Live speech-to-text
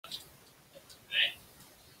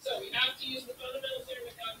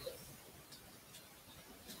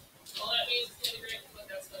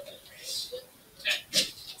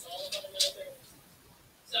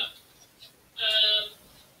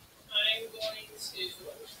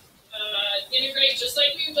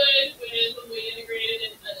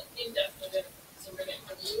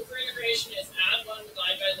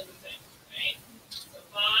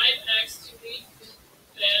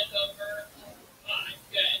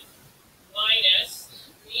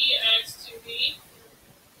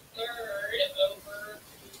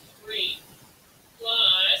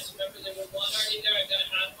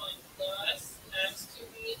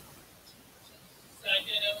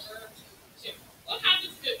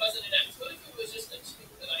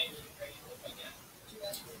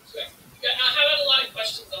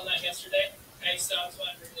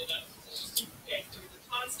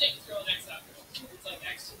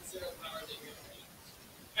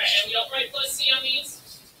don't write plus C on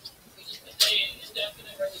these. We just put the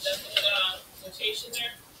indefinite or the definite notation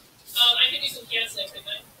there. I can do some canceling, couldn't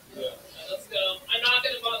I? Yeah. Let's go. I'm not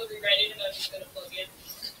going to bother rewriting it. I'm just going to plug in.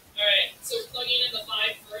 All right. So we're plugging in the 5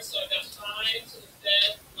 first. So I've got 5 to the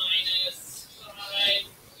 5th minus 5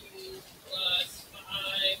 cubed plus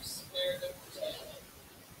 5 squared over 2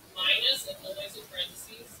 minus, and always in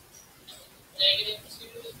parentheses, negative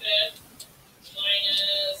 2 to the 5th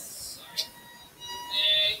minus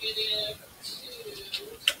negative 2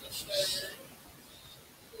 to the 3rd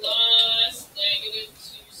plus negative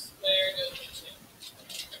 2 squared over 2.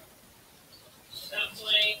 At that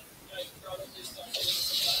point, I could probably start doing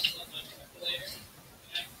some buttons on my calculator.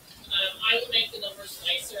 Okay. I will make the numbers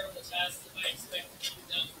nicer on the test if I expect it to be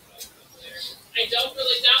done with my calculator. I don't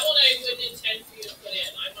really, that one I wouldn't intend for you to put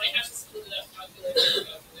in. I might have to split it up calculator and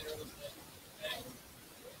calculator a little bit. Okay.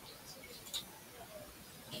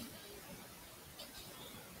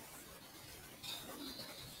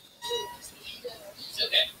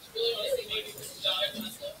 Okay, really want to see maybe with some dollar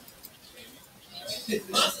class stuff. Alright,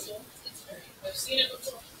 possible. I've seen it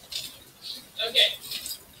before. Okay.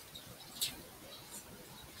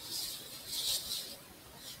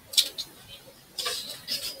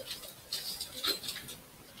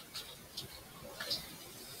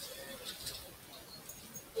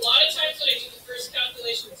 A lot of times when I do the first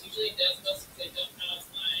calculation, it's usually decimals because I don't have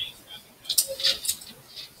my tracking calculator.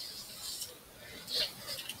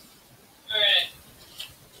 Alright.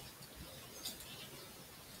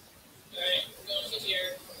 Alright, we're going to here.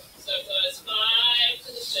 So it was 5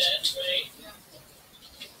 to the 5th, right?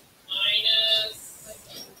 Minus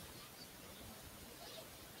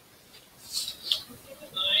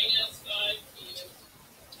 5 cubed.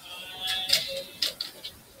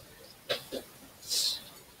 5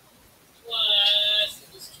 plus, it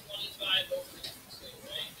was 25 over 2,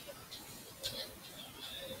 right?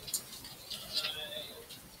 5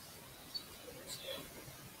 over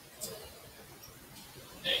 2.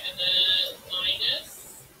 Okay, and then minus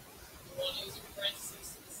the one who's in parentheses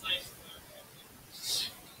to the side of the contract.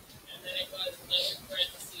 And then it was another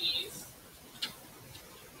parentheses,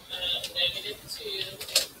 negative 2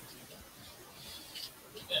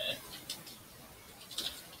 okay.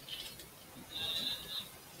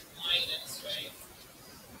 Minus, right?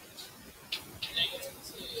 Negative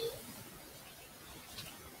 2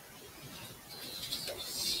 so we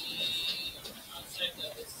see outside of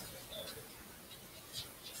this plus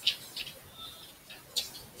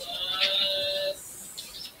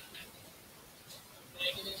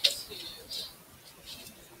negative 2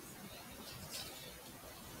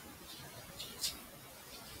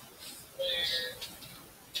 squared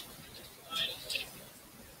minus 2.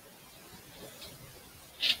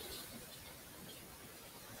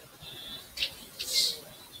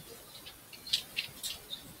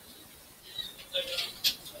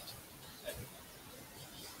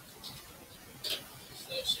 So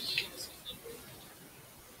it should be this number.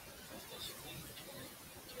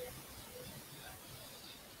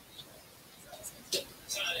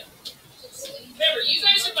 Got it. Remember, you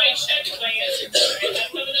guys are my check if my answer is right. I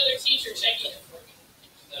have another teacher checking it for me.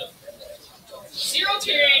 So, zero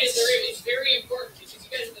period is very important because you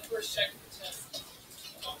guys are the first check of the test.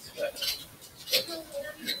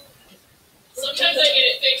 Sometimes I get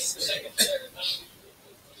it fixed for second, third.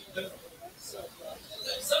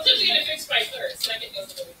 Sometimes you get it fixed by third. Second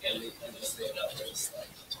doesn't really get it.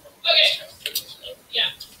 Okay.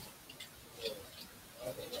 Yeah.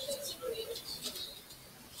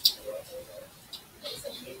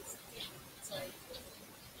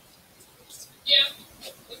 Yeah.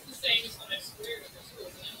 It's the same as 5 squared over 2,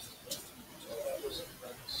 isn't it?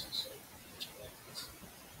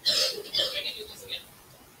 I can do this again.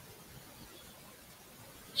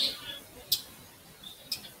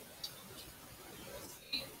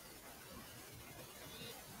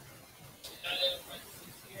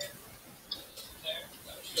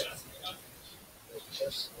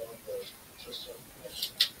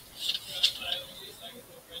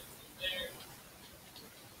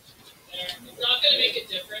 It's not going to make a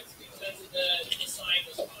difference because of the sign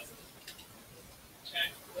was positive. Okay,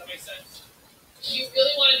 does that make sense? You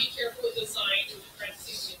really want to be careful with the sign with the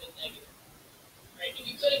parentheses and the negative. Right? If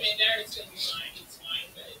you put them in there, it's going to be fine. It's fine,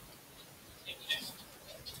 but take the next one.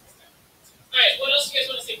 All right, what else do you guys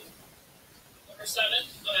want to see? Number 7.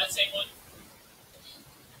 Oh, that same one.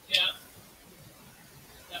 Yeah.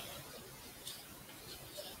 That one.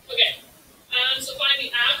 Okay. So find the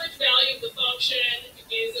average value of the function. It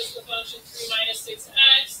gives us the function 3 minus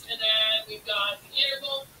 6x, and then we've got the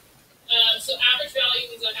interval. So average value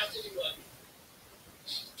means I have to do what?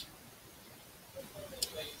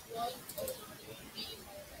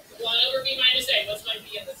 1 over B minus A. What's my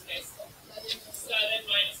B in this case? 7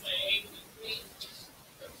 minus my A would be 3.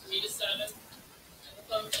 From 3 to 7. And the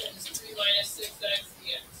function is 3 minus 6x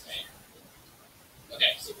dx, right?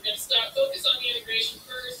 Okay, so we're going to focus on the integration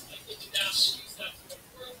first. I think you now reduce that to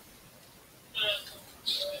 1/4.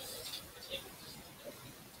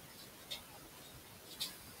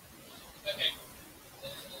 Okay.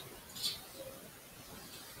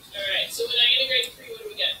 Alright, so when I integrate 3, what do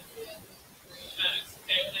we get? 3x.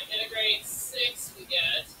 Okay, when I integrate 6, we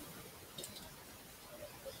get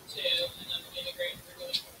 2, and then we integrate, we're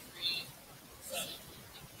going from 3 to 7.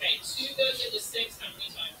 Okay, 2 goes into 6 how many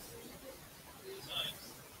times? 3 times.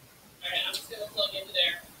 Alright, I'm just going to plug into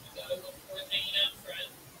there. I've got a 1/4 hanging out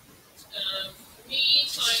front. 3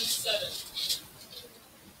 times 7.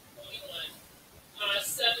 21.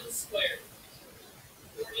 7 squared.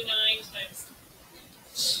 49 times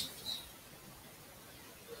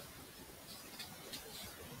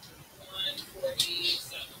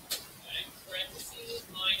 147. Okay, parentheses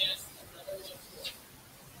minus another 1/4.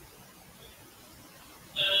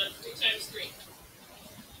 3 times 3.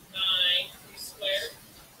 9. 3 squared.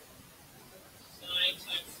 9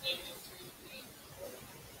 times negative 3 would be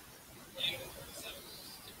negative 47.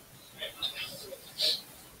 Alright, I'll count through it.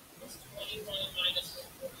 It's 21 minus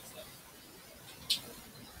 147.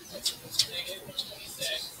 Negative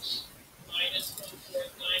 126 minus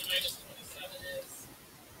 1/4. 9 minus 27 is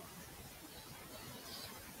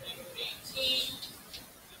negative 18.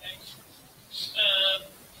 Okay.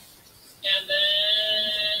 And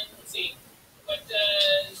then, let's see, what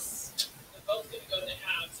does, they're both going to go to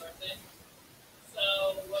halves, aren't they? So,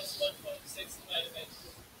 what's 126 divided by 2?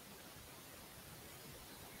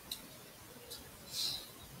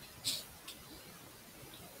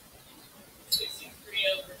 63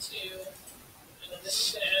 over 2. And then this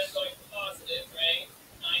is going to end up going positive, right?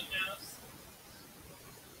 9 halves.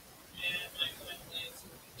 And my final answer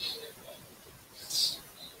would be negative 1.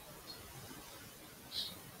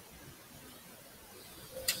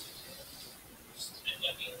 End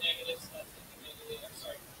up being negative, so that's going to be negative, I'm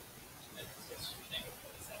sorry. This should be negative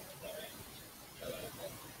 27, is that right?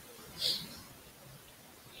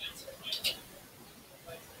 The answer of my question.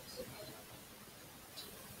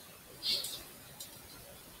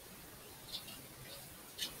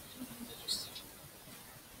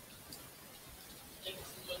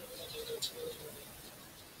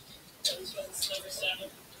 This one's number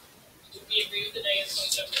 7. Do we agree with the negative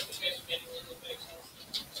 27 because you guys are getting a little bit close?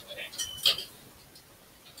 Okay.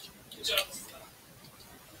 Good job.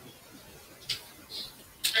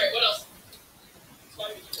 Alright, what else?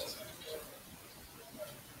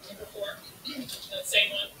 Number 4. That same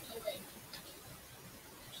one. Okay.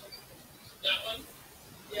 That one?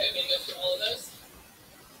 Yeah. You're going to go through all of those?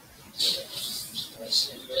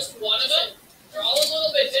 Just one of them? They're all a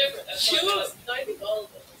little bit different. That's why I think all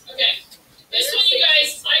of them. Okay. This one, you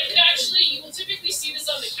guys, I could actually, you will typically see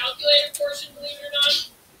this on the calculator portion, believe it or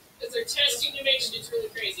not, because they're testing to make sure it's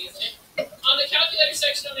really crazy, isn't it? On the calculator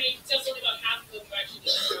section, they test only about half of them you actually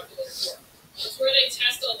need a calculator for. It's where they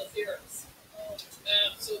test all the theorems.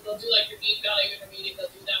 So they'll do like your mean value intermediate,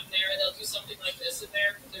 they'll do that in there, and they'll do something like this in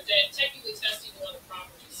there. They're technically testing one of the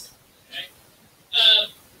properties. Okay.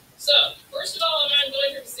 So first of all, if I'm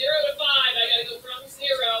going from 0 to 5, I got to go from 0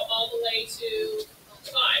 all the way to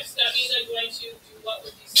 5. So that means I'm going to do what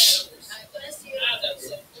with these numbers? Add them.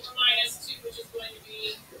 So 4 minus 2, which is going to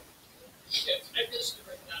be 2. I really should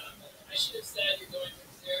have written that up. I should have said you're going from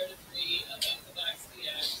 0 to 3 of f of x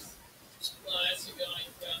dx plus you're going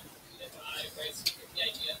from 3 to 5, right? So you get the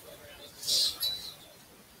idea of what we're adding.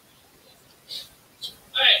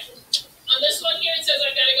 Alright. On this one here, it says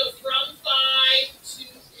I've got to go from 5 to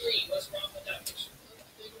 3. What's wrong with that picture?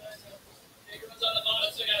 Bigger one's on the bottom,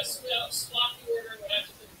 so I got to swap the order of what I have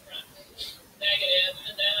to put in front. Negative,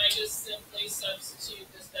 and then I just simply substitute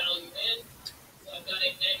this value in. So I've got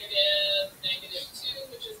a negative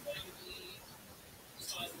 2, which is going to be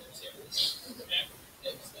positive 2. Okay?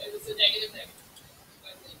 It was a negative.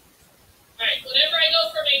 Alright, whenever I go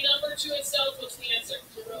from a number to itself, what's the answer?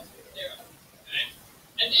 0. Okay?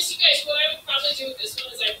 And this, you guys, what I would probably do with this one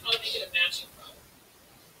is I'd probably make it a matching problem.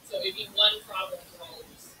 So it'd be one problem for all of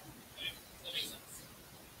these. Okay? Does that make sense?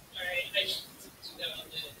 Alright, I just do that on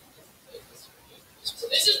the. So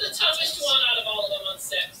this is the toughest one out of all of them on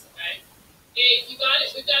 6. Okay? You got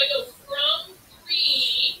it. We've got to go from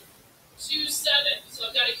 3 to 7. So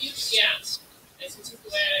I've got a huge gap. This is the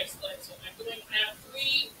way I explain. So I'm going. I have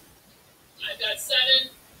 3. I've got 7.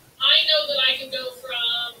 I know that I can go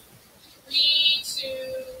from 3 to.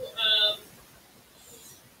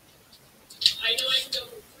 I know I can go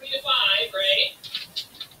from 3 to 5, right?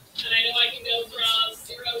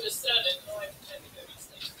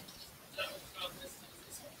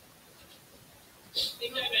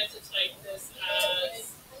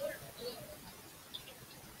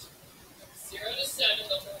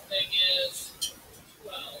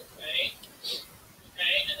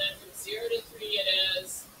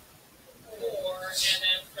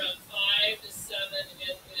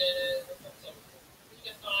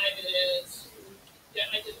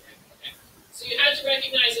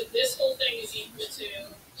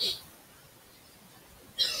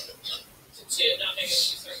 2, not negative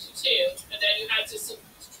 2, sorry, to 2, and then you have to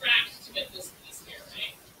subtract to get this piece here,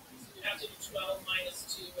 right? So you have to do 12 minus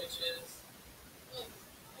 2, which is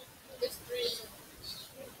It's 3.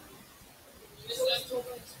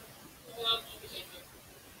 Well, okay.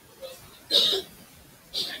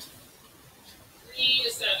 3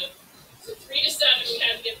 to 7. So 3 to 7, we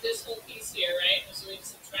had to get this whole piece here, right? So we can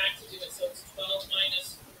subtract to do it. So it's 12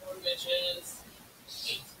 minus 4, which is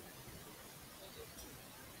 8.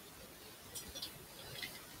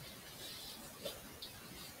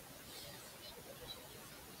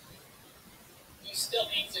 You still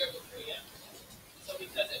need 0 to 3, yeah. So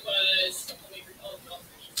because it was, let me recall the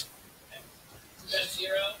multiplication. Okay. We got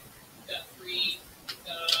 0, we got 3, we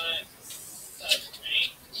got 7,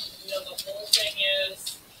 right? You know the whole thing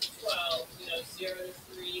is 12. You know 0 to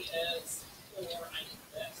 3 is 4. I need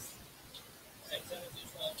this. Right, 7 to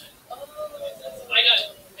 12. I got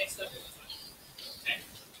it mixed up. Okay.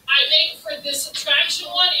 I think for this subtraction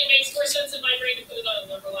one, it makes more sense in my brain to put it on a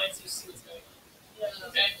number line so you see what's going on. Yeah.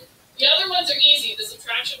 Okay. The other ones are easy. The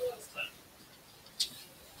subtraction one is tough.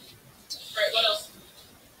 All right. What else?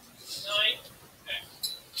 9. Okay.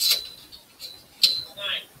 9.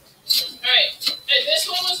 All right. And this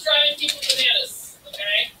one was driving people bananas.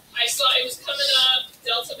 Okay. I saw it was coming up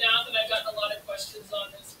Delta Math, and I've gotten a lot of questions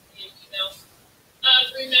on this via email.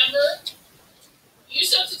 Remember, U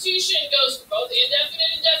substitution goes for both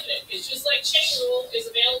indefinite and definite. It's just like chain rule is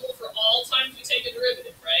available for all times we take a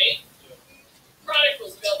derivative, right? Product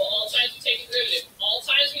rule is available all times we take a derivative. All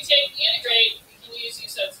times we take the integrate, we can use U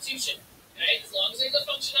substitution. Okay? As long as there's a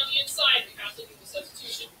function on the inside, we have to do the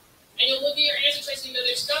substitution. And you'll look at your answer choice and you go,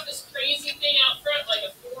 there's got this crazy thing out front, like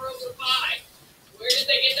a 4 over pi. Where did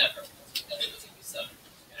they get that from? Because it was a U sub.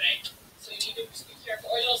 Okay? So you need to just be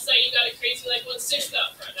careful. Or they'll say you got a crazy like 1/6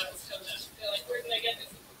 out front. That was coming up. They're like, where did I get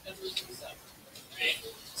this? Because it was U sub. Right?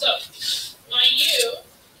 So my U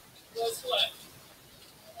was what?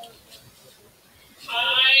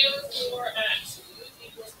 Pi over 4x. U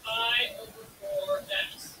equals pi over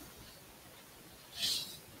 4x.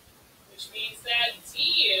 Which means that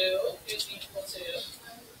du is equal to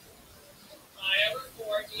pi over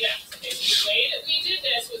 4 dx. Okay, so the way that we did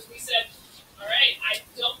this was we said, all right, I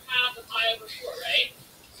don't have the pi over 4, right?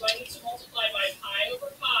 So I need to multiply by pi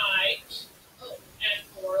over pi and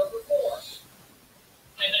 4 over 4.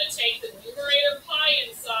 I'm going to take the numerator pi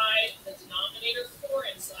inside, the denominator 4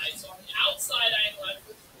 inside. So on the outside, I am left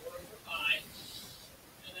with 4 over pi.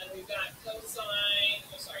 And then we've got cosine,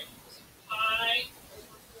 pi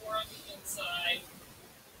over 4 on the inside,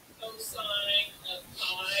 cosine of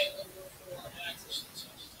pi over 4x.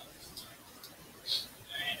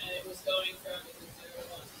 Alright, and it was going from 0 to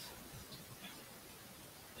 1.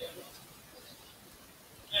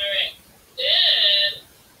 Alright.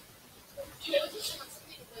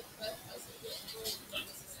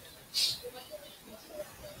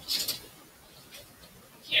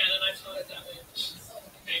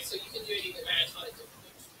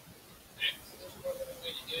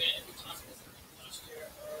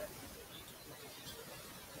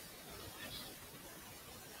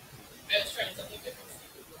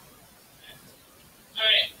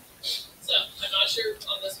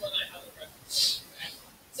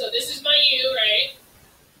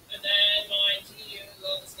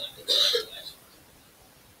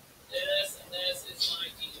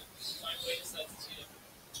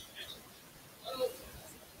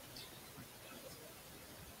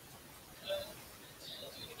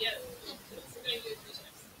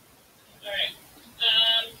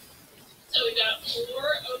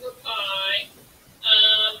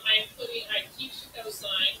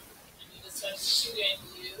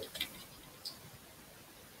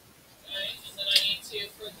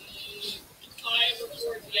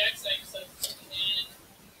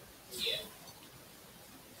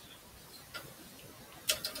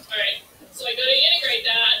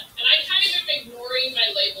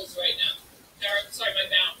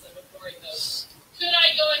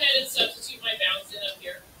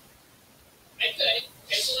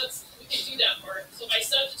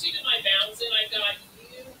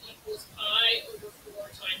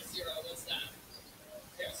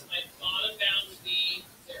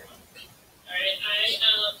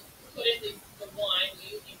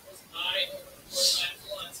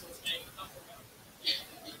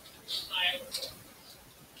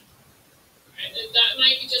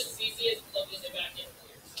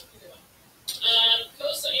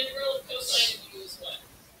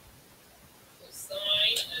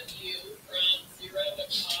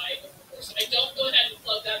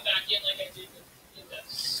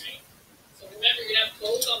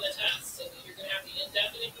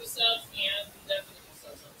 indefinite use of and the definite use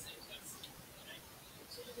of on the same test. Okay?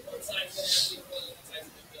 One side's going to have the equal, one side's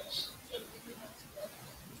going to be the other. So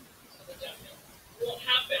the definite. We won't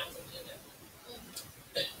have bounds in the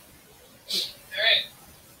indefinite. All right.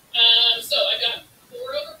 So I've got 4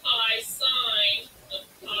 over pi sine of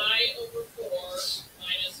pi over 4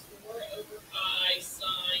 minus 4 over pi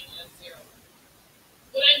sine of 0.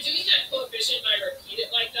 When I'm doing that coefficient and I repeat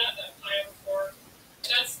it like that pi over 4,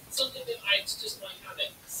 that's something that I just might have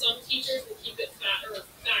it. Some teachers will keep it factored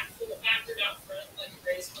out front, like a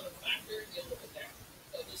raised common factor, and deal with it there.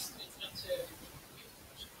 So it's up to you.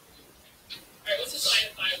 All right, what's the sine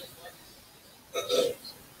of pi over 4?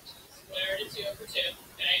 Square root of 2 over 2.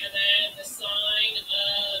 Okay, and then the sine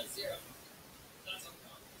of 0. That's on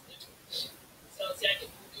top. So see, I can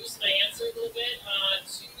reduce my answer a little bit.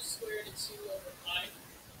 2 square root of 2 over 5.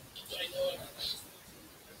 So I know it.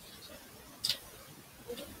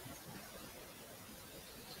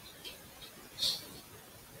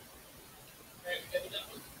 Alright, we good with that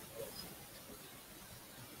one?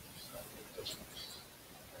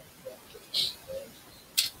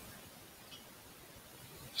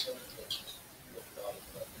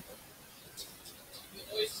 You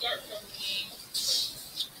always start from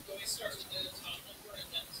the top number and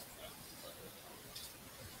then subtract.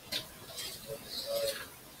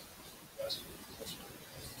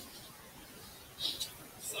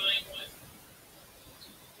 Sine what?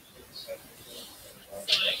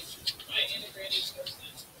 Sine. I integrated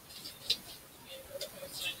cosine. And for the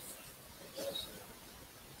cosine is sine.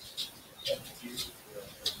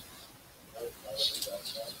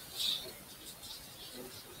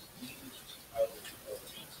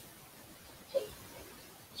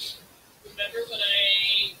 Remember when I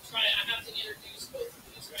have to introduce both of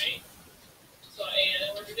these, right? So and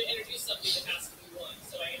in order to introduce something, it has to be 1.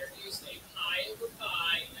 So I introduced a pi over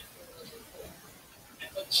pi and I put it over 4. I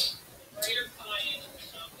put the numerator pi in and the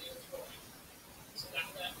denominator 4. So that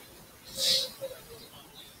left me with the numerator 4 and the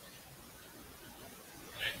denominator 4.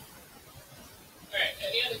 Okay. Alright,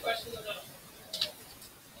 any other questions on that one?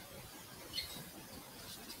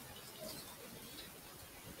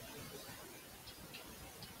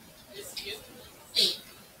 This is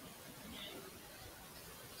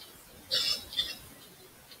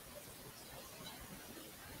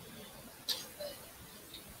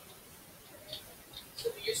so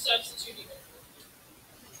you're substituting it.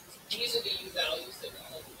 These are the u values that we're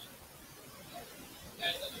holding.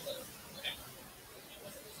 Okay, that makes sense. Okay.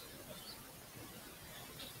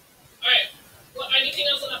 Alright. Well, anything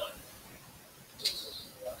else on that one?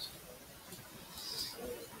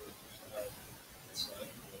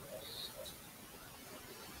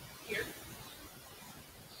 Here?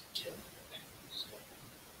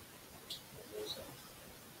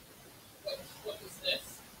 What was this?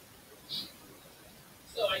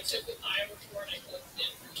 So I took the pi over 4 and I plugged it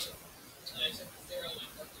in for you. And I took the 0 and I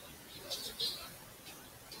plugged it in for you.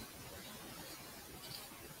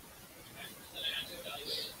 Okay. Then I had to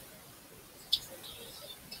evaluate it.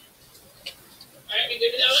 Alright, we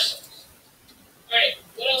good with that one? Alright,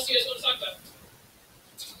 what else do you guys want to talk about?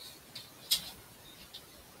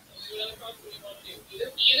 Do another problem. What do you want to do?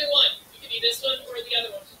 Either one. You can do this one or the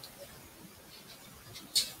other one.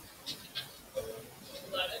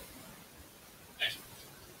 11. Okay.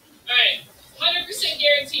 Alright. 100%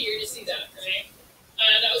 guarantee you're going to see that, right?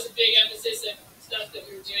 That was a big emphasis of stuff that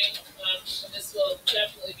we were doing. And this will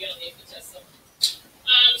definitely be on the AP test somewhere.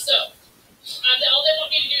 All they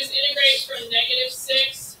want me to do is integrate from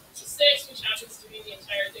 -6 to 6, which happens to be the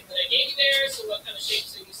entire thing that I gave you there. So what kind of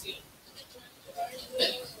shapes are you seeing?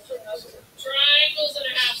 Triangles and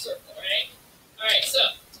a half circle, right? All right,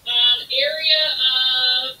 so area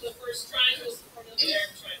of the first triangle is the formula for area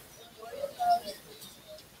of triangle.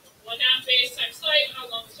 1/2 base times height. How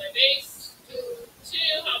long is my base?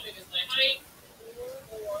 2. How big is my height?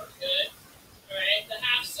 4. Good. All right, the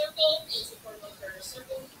half circle.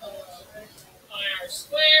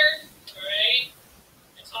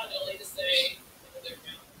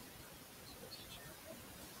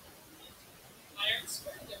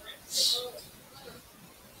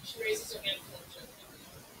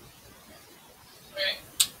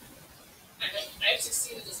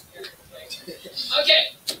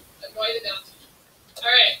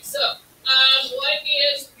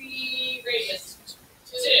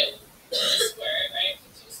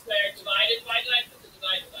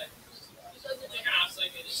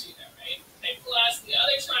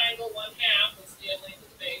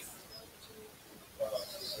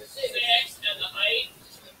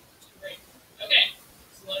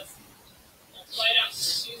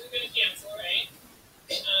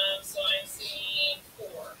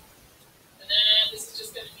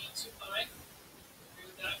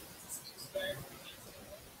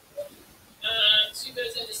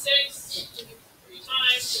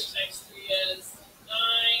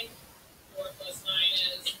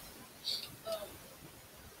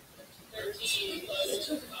 T plus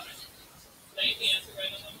 5. Now you can answer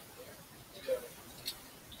right on them.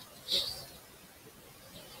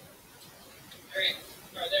 Alright.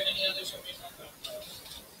 Are there any others from your talk about?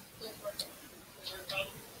 Word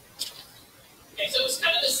problem? Okay, so it was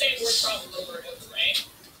kind of the same word problem over and over, right?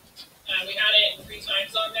 We had it 3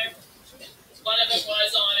 times on there. One of them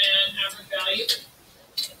was on an average value.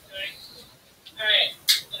 Okay. Alright.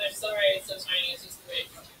 And I'm sorry it's so tiny, it's just the way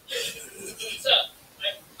it comes. So,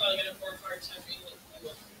 I'm probably going to have more hard time reading it.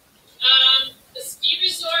 The ski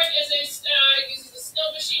resort uses a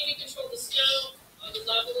snow machine to control the snow on the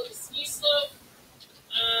level of the ski slope.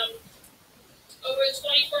 Over a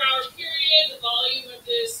 24-hour period, the volume of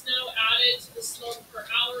the snow added to the slope per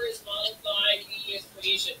hour is modeled by the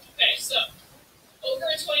equation. Okay, so over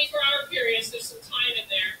a 24-hour period, so there's some time in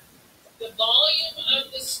there, the volume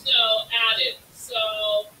of the snow added.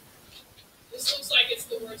 So this looks like it's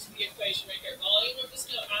the words of the equation right here. Volume of the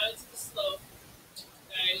snow added to the slope.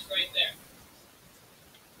 Okay, is right there.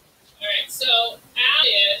 All right, so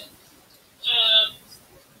added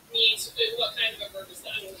means what kind of a verb is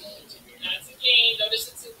that? That's a gain.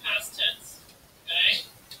 Notice it's in past tense. Okay.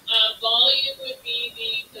 Volume would be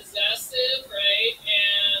the possessive, right?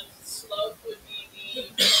 And slope would be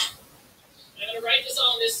the. I'm going to write this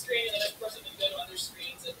all on this screen, and then of course I'm going to go to other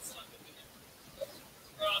screens, and it's not going to be there.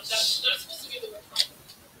 That's not supposed to be the word problem.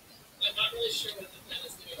 I'm not really sure what the pen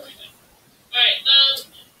is doing right now. All right.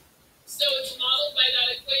 So it's modeled by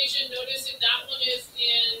that equation. Notice if that one is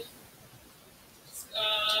in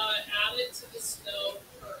added to the snow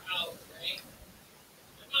per hour, right?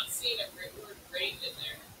 I'm not seeing a word rate in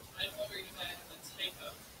there. I'm wondering if I have a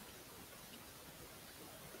typo.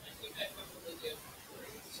 I think I probably do.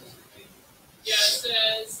 Yeah, it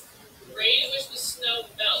says the rate at which the snow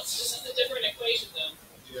melts. This is a different equation, though.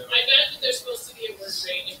 Yeah. I bet that there's supposed to be a word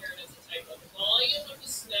rate in here, and it's a typo. The volume of the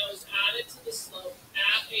snow is added to the slope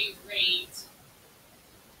at a rate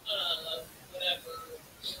of whatever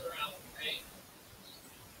per hour, right?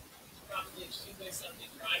 Probably cubic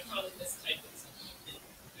something, or I probably mistyped it something.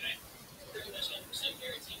 Okay, pretty much 100%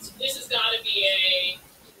 guaranteed. So this has got to be a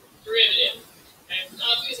derivative. Okay,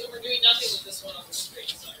 obviously we're doing nothing with this one on the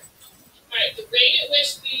screen. Sorry. All right, the rate at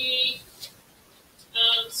which the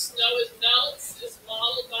snow melts is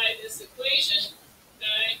modeled by this equation.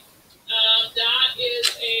 Okay, that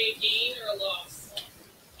is a gain or a loss.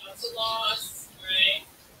 That's a loss, right?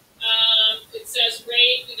 It says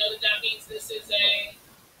rate. We know that means this is a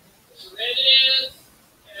derivative.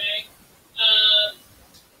 Okay.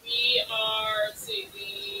 We are, let's see,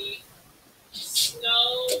 the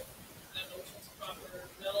snow, I don't know which one's proper,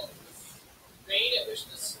 melts, rate at which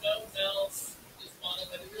the snow melts is modeled,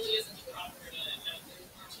 but it really isn't proper in there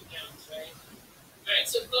aren't 2 counts, right? Alright,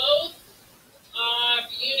 so both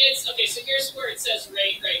units, okay, so here's where it says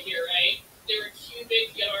rate right here, right? They were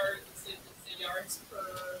cubic yards, it's yards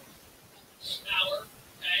per hour,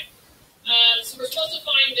 okay? So we're supposed to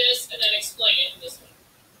find this and then explain it in this one.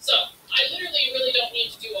 So I literally really don't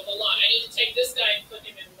need to do a whole lot. I need to take this guy and put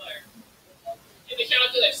him in where? In the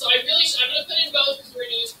calculator. So I'm going to put in both because we're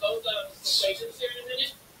going to use both equations here in a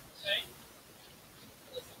minute. Okay.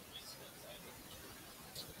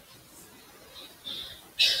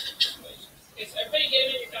 Okay, so everybody get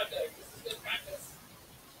him in your calculator. This is good practice.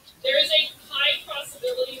 There is a high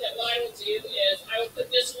possibility that what I will do is I will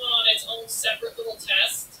put this one on its own separate little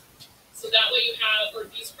test. So that way you have, or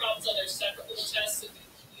these problems on their separate little tests, so you can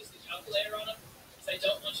use the calculator on them. Because I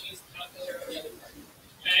don't want you to use the calculator on the other part.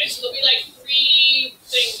 Okay, so there'll be like 3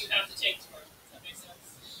 things you have to take tomorrow. Does that make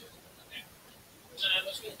sense? Okay.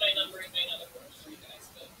 Which means my numbering may not have worked for you guys,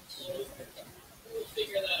 but we'll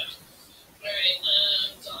figure that out. Alright,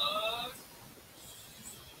 dog.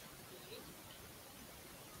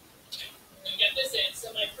 Okay, I'm going to get this in.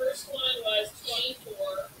 So my first one was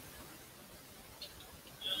 24.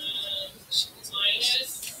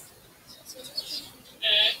 Minus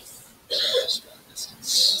x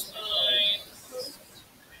sine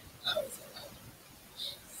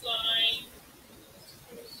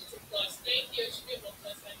plus, thank you, it should be a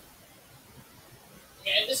plus sign.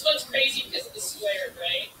 Okay, and this one's crazy because of the squared,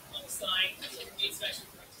 right? On the sign, so we need special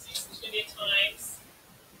parentheses. There's going to be a times.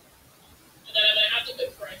 And then I'm going to have to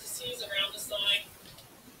put parentheses around the sign.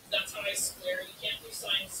 That's how I square. You can't do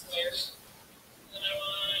sign squared. And then I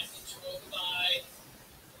want control by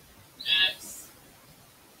x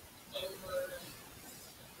over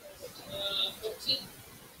 14.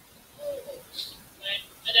 Okay.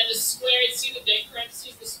 And then the squared, see the big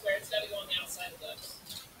parentheses? The squared's got to go on the outside of those.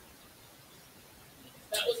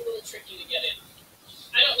 That was a little tricky to get in.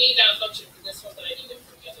 I don't need that function for this one, but I need it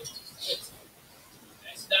for the other two. Okay,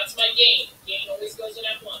 so that's my gain. Gain always goes in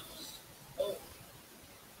F1.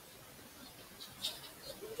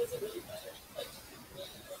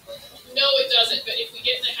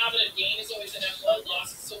 gains and F1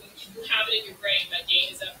 losses, so you have it in your brain that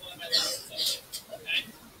gain is F1, my loss is F2. Okay?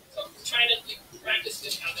 So I'm trying to practice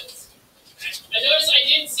good habits. Okay? I noticed I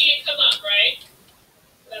didn't see it come up, right?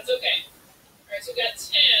 But that's okay. Alright, so we got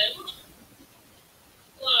 10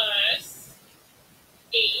 plus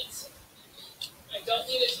 8. I don't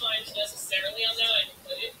need a times necessarily on that. I can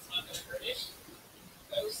put it. It's not going to hurt it.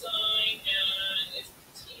 Cosine, and it's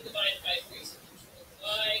t divided by 3, so control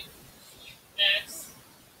y, x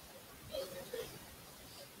over 3.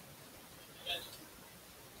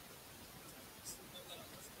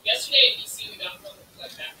 Yesterday at BC, we got one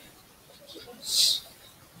like that.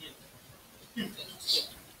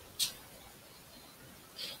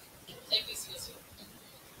 Take BC this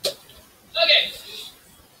week. Okay.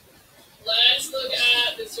 Let's look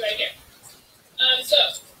at this right here. So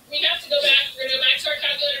we have to go back. We're going to go back to our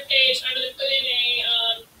calculator page. I'm going to put in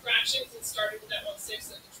a fractions and starting with that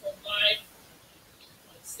 1/6 and control 5.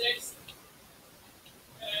 1/6.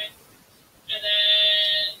 Okay. And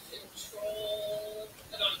then control,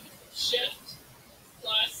 shift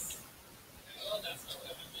plus, oh, that's not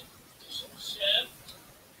what I meant. Shift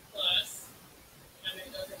plus, I'm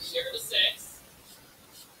going to go from 0 to 6.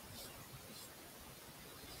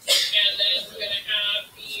 And then we're going to have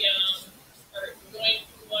we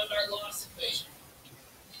want our loss equation.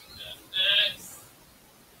 X,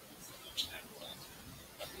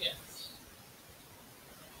 yes.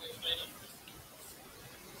 Where's my number?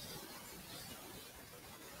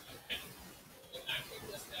 Okay. Go back to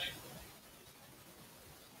this guy.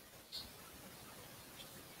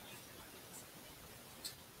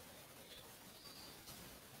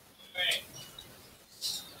 Alright.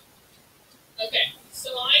 Okay, so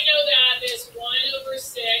I know that this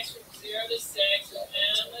 1/6 from 0 to 6 of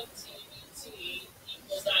m of t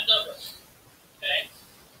equals that number. Okay?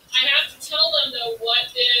 I have to tell them, though,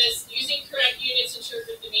 what this, using correct units,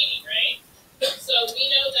 interpret the meaning, right? So we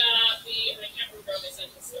know that I can't remember how my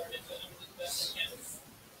sentence started, but I'm going to do the best I can.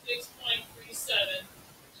 6.37.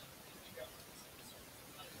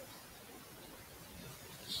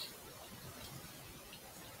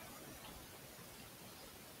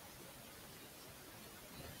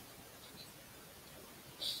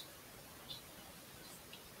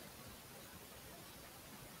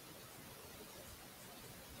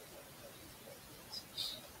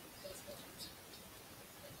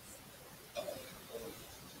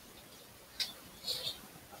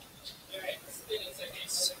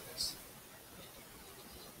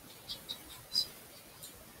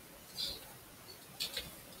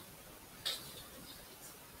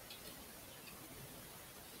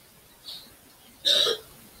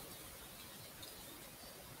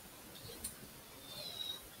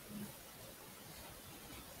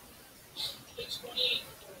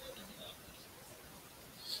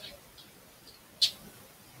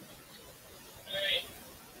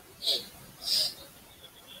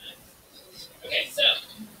 Okay, so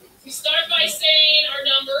we start by saying our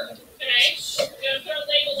number, okay? We're going to put our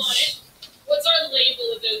label on it. What's our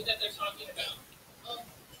label that they're talking about?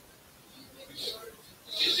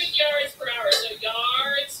 Cubic yards per hour, so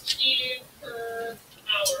yards cubed per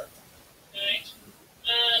hour, okay?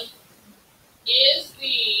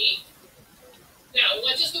 Now,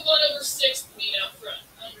 what does the 1/6 mean out front?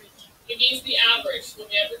 It means the average.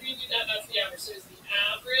 Whenever you do that, that's the average. So it's the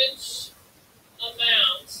average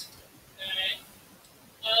amount, okay,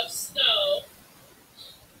 of snow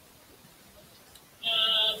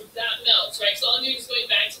that melts, right? So all I'm doing is going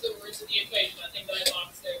back to the words of the equation. I think that I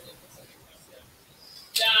boxed there.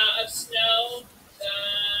 Of snow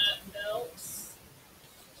that melts.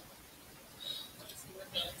 What's the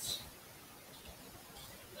word melts?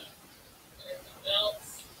 No.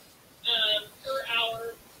 Melts per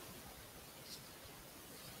hour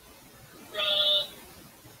from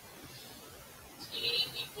t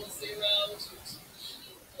equals 0 to t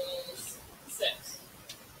equals 6.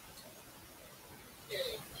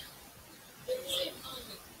 Period.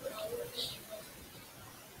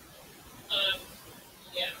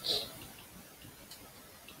 Yeah.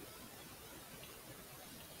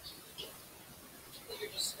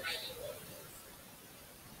 You're describing what it is.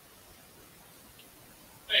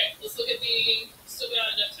 Alright, let's look at still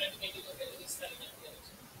got enough time to maybe look at least setting up the other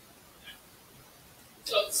two. Okay.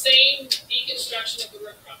 So same deconstruction of the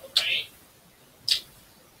root problem, right?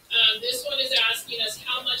 This one is asking us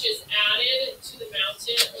how much is added to the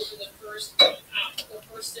mountain over the first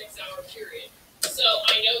 6-hour period. So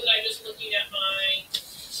I know that I'm just looking at my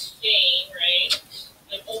gain, right?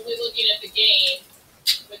 I'm only looking at the gain.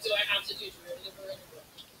 What do I have to do? Derivative or integral?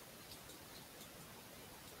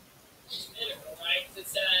 Integral, right? Because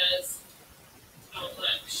it says how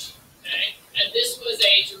much, okay? And this was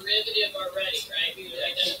a derivative already.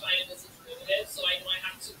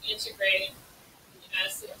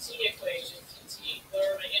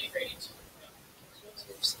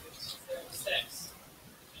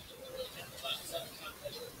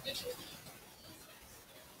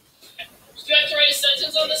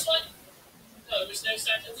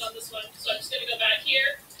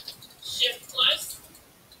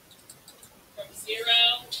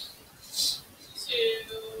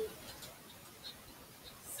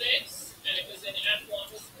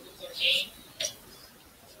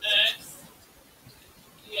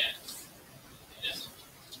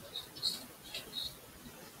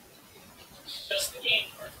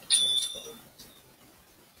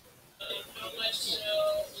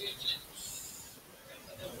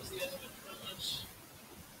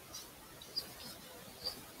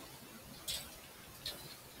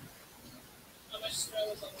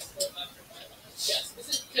 is on the slope after 5 hours. Yes, this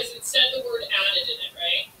is because it said the word added in it,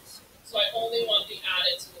 right? So I only want the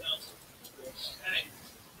added to the mountain. Okay?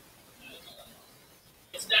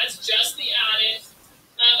 So that's just the added.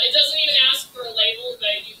 It doesn't even ask for a label,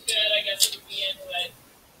 but you could, I guess it would be in what?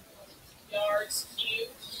 Yards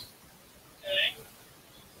cubed. Okay?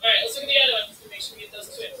 Alright, let's look at the other one to make sure we get those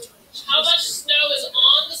two in. How much snow is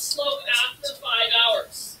on the slope after 5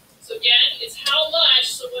 hours? So again, it's how much,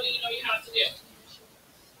 so what do you know you have to do?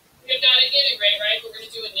 We've got to integrate, right? We're going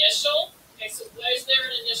to do initial. Okay, so is there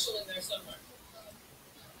an initial in there somewhere?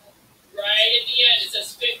 Right at the end, it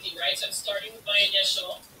says 50, right? So I'm starting with my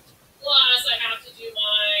initial. Plus, I have to do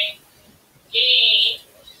my gain,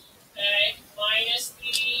 okay, minus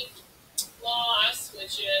the loss,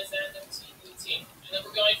 which is NWT. And then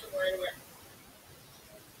we're going from where to where?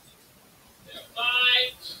 0 to 5,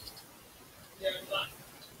 0 to 5.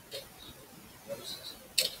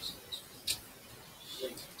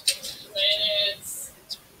 When it's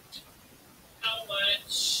how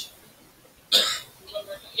much,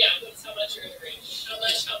 yeah, what's how much you're integrating. How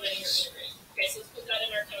much, how many you're integrating. Okay, so let's put that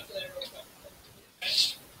in our calculator real quick.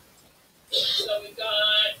 Okay. So we've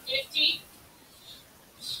got 50,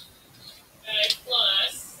 okay,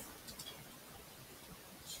 plus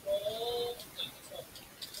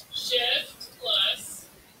shift plus,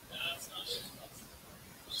 that's not shift plus,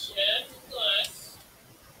 shift plus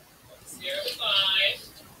 0 to 5,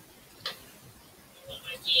 I want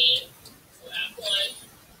my gain, so F1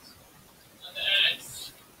 of x,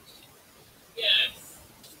 x,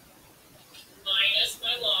 minus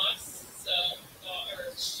my loss, so,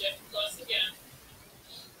 or shift plus again,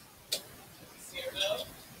 0,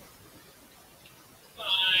 5,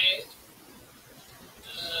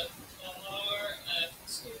 of r of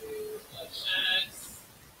 2 of x,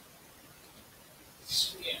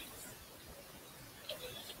 dx.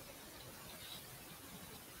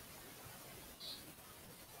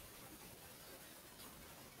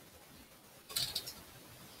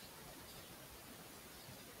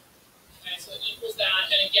 Okay, so it equals that,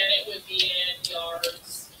 and again, it would be in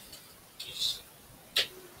yards.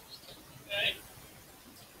 Okay?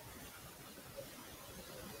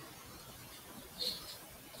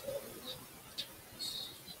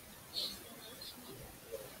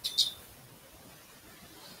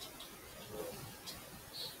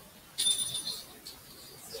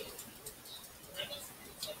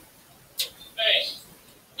 Alright.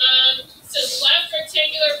 It says left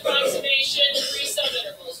rectangular approximation, 3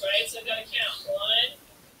 subintervals, right? So I've got to count. 1,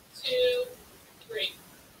 2, 3.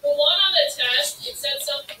 Well, one on the test, it said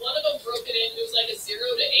something, one of them broke it in, it was like a 0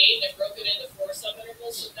 to 8, and it broke it into 4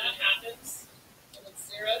 subintervals. So if that happens, and it's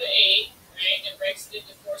 0 to 8, right, and it breaks it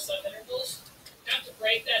into 4 subintervals, you have to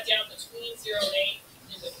break that down between 0 and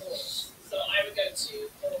 8 into 4s. So I would go 2,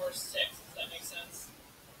 4, 6. Does that make sense?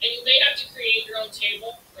 And you may have to create your own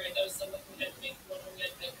table, right? That was something we had to make, one we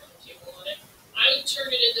had to make our own table on it. I would turn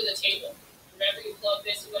it into the table. Remember, you plug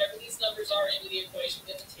this, whatever these numbers are, into the equation,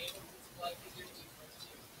 get the table. It's a lot easier to do for us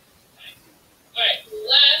too. Okay. All right,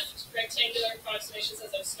 left rectangular approximation says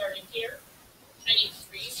I'm starting here. I need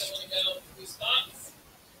 3, so I'm going to go 3 spots.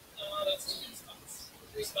 Oh, that's 3 spots.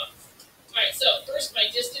 3 spots. All right, so first, my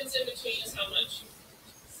distance in between is how much?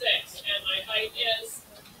 6, and my height is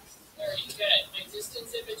 30. Good. My distance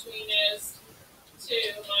in between is 2.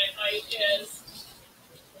 My height is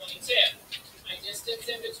 22. My distance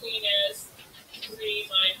in between is 3.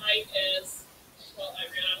 My height is, well, I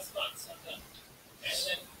ran out of